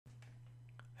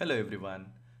Hello everyone,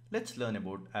 let's learn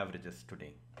about averages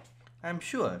today. I am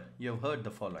sure you have heard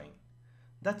the following.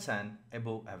 That's an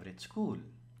above average school.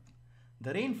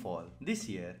 The rainfall this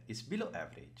year is below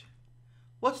average.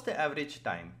 What's the average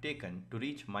time taken to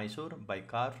reach Mysore by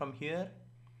car from here?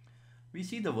 We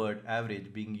see the word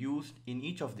average being used in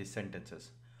each of these sentences.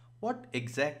 What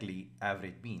exactly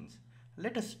average means?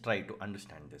 Let us try to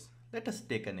understand this. Let us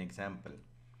take an example.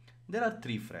 There are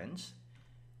three friends.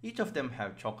 Each of them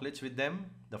have chocolates with them.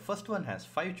 The first one has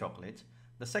 5 chocolates.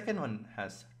 The second one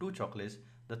has 2 chocolates.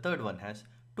 The third one has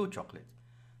 2 chocolates.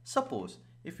 Suppose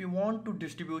if you want to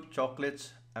distribute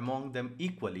chocolates among them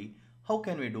equally, how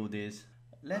can we do this?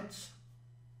 Let's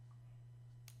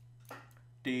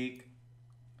take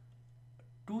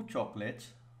 2 chocolates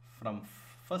from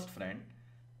first friend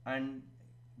and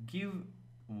give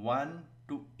one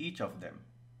to each of them.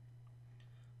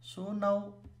 So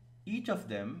now each of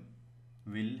them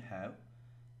will have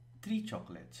 3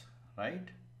 chocolates, right?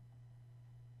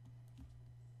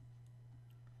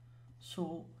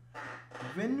 So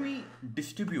when we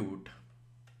distribute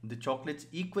the chocolates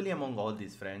equally among all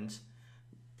these friends,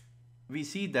 we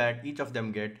see that each of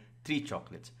them get 3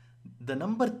 chocolates. The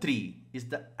number 3 is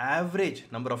the average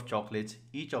number of chocolates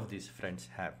each of these friends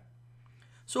have.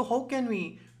 So how can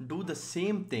we do the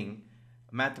same thing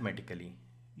mathematically?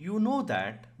 You know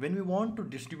that when we want to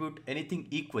distribute anything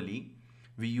equally,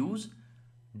 we use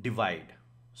divide.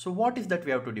 So what is that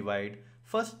we have to divide?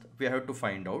 First, we have to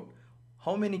find out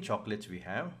how many chocolates we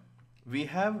have. We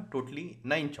have totally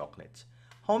 9 chocolates.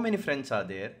 How many friends are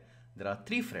there? There are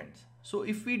 3 friends. So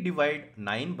if we divide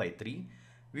 9 by 3,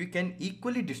 we can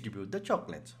equally distribute the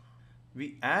chocolates.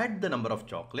 We add the number of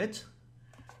chocolates,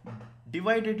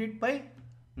 divided it by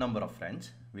number of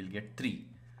friends, we'll get 3.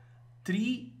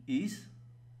 3 is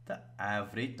the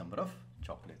average number of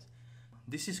chocolates.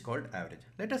 This is called average.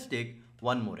 Let us take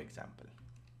one more example.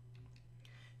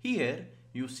 Here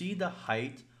you see the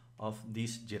height of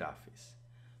these giraffes.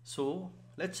 So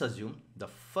let's assume the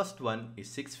first one is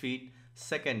 6 feet,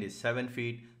 second is 7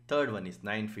 feet, third one is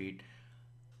 9 feet,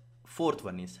 fourth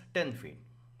one is 10 feet.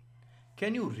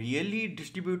 Can you really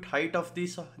distribute height of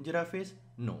these giraffes?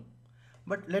 No.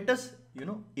 But let us,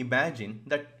 imagine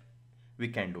that we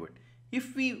can do it.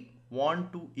 If we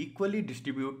want to equally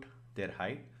distribute their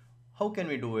height, how can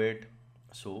we do it?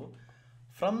 So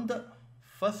from the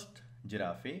first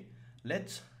giraffe,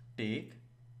 let's take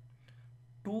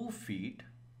 2 feet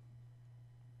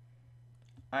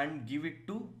and give it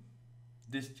to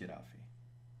this giraffe.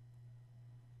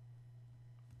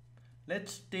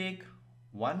 Let's take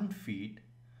 1 feet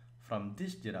from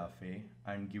this giraffe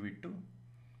and give it to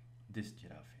this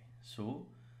giraffe. So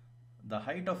the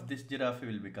height of this giraffe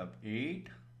will become 8.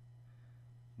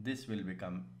 This will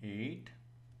become 8.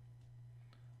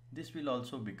 This will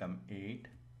also become 8.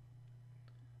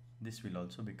 This will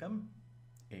also become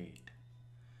 8.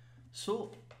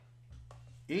 So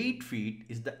 8 feet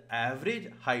is the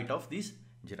average height of these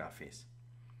giraffes.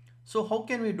 So how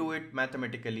can we do it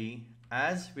mathematically?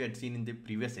 As we had seen in the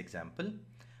previous example,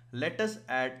 let us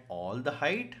add all the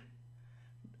height,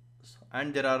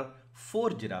 and there are 4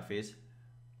 giraffes.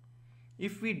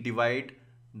 If we divide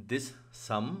this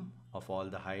sum of all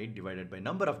the height divided by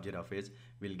number of giraffes,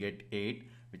 we'll get 8,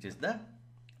 which is the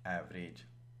average.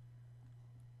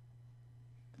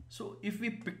 So if we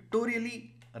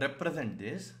pictorially represent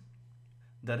this,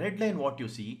 the red line what you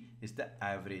see is the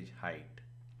average height.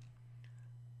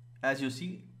 As you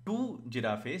see, 2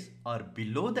 giraffes are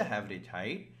below the average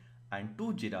height and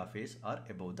 2 giraffes are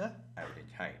above the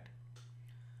average height.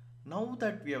 Now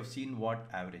that we have seen what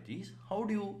average is, how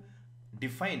do you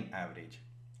define average?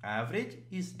 Average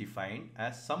is defined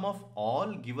as sum of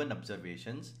all given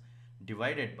observations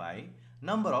divided by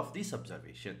number of these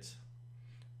observations.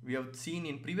 We have seen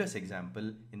in previous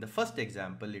example, in the first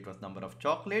example, it was number of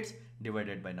chocolates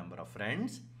divided by number of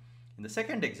friends. In the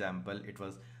second example, it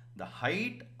was the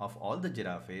height of all the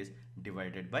giraffes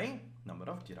divided by number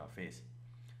of giraffes.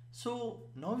 So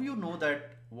now you know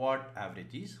that what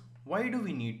average is. Why do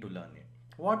we need to learn it?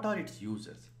 What are its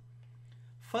uses?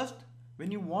 First,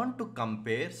 when you want to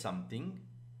compare something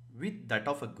with that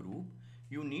of a group,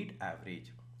 you need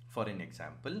average. For an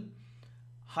example,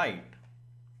 height.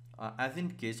 As in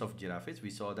case of giraffes, we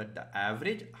saw that the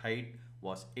average height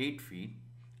was 8 feet.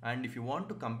 And if you want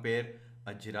to compare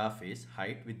a giraffe's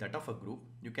height with that of a group,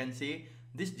 you can say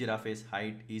this giraffe's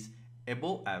height is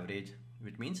above average,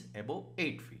 which means above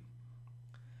 8 feet.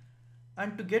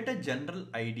 And to get a general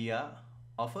idea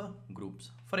of a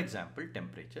groups, for example,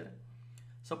 temperature.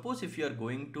 Suppose if you are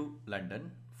going to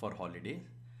London for holidays,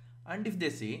 and if they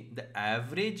say the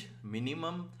average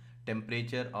minimum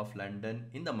temperature of London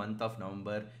in the month of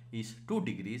November is 2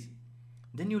 degrees,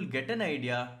 then you'll get an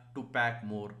idea to pack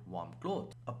more warm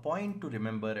clothes. A point to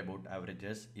remember about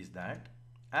averages is that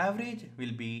average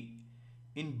will be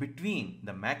in between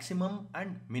the maximum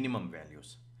and minimum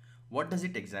values. What does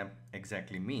it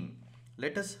exactly mean?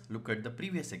 Let us look at the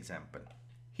previous example.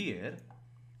 Here,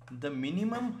 the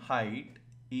minimum height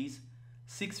is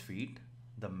 6 feet,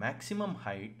 the maximum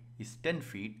height is 10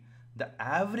 feet, the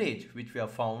average which we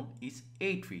have found is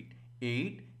 8 feet.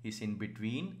 8 is in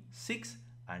between 6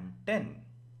 and 10.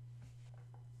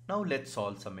 Now let's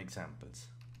solve some examples.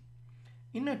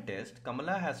 In a test,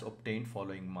 Kamala has obtained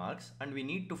following marks and we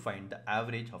need to find the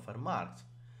average of her marks.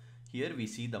 Here we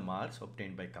see the marks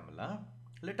obtained by Kamala.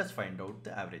 Let us find out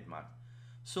the average mark.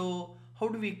 So how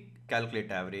do we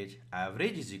calculate average?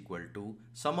 Average is equal to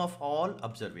sum of all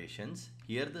observations.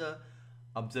 Here the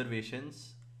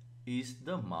observations is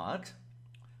the marks.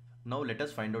 Now let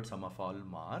us find out sum of all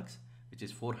marks, which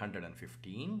is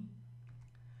 415.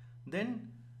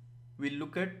 Then we'll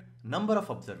look at number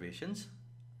of observations,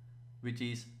 which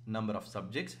is number of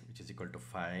subjects, which is equal to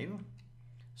 5.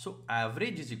 So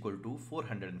average is equal to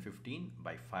 415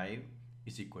 by 5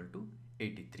 is equal to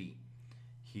 83.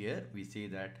 Here we say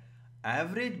that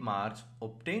average marks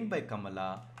obtained by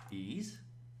Kamala is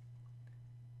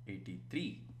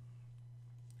 83.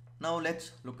 Now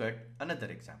let's look at another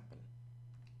example.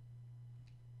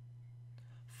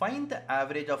 Find the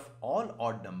average of all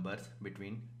odd numbers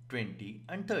between 20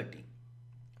 and 30.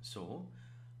 So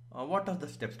what are the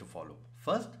steps to follow?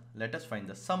 First, let us find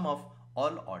the sum of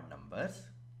all odd numbers,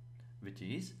 which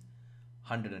is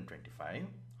 125.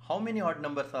 How many odd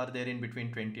numbers are there in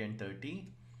between 20 and 30?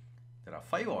 There are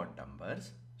 5 odd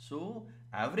numbers. So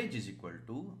average is equal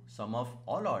to sum of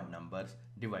all odd numbers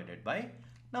divided by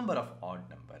number of odd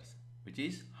numbers, which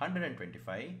is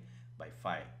 125 by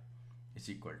 5 is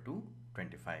equal to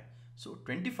 25. So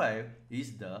 25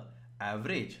 is the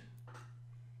average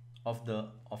of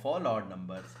all odd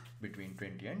numbers between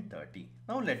 20 and 30.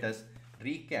 Now let us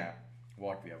recap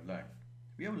what we have learned.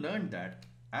 We have learned that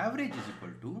average is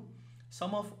equal to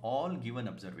sum of all given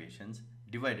observations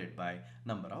divided by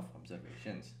number of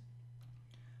observations.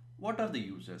 What are the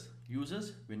uses?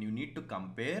 Uses: when you need to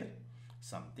compare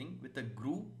something with a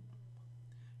group,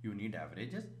 you need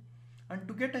averages. And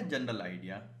to get a general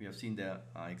idea, we have seen the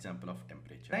example of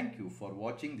temperature. Thank you for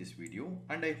watching this video,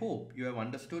 and I hope you have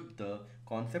understood the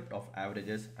concept of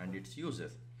averages and its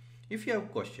uses. If you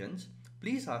have questions,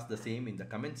 please ask the same in the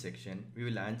comment section. We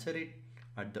will answer it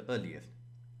at the earliest.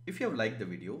 If you have liked the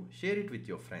video, share it with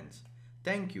your friends.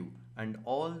 Thank you and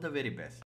all the very best.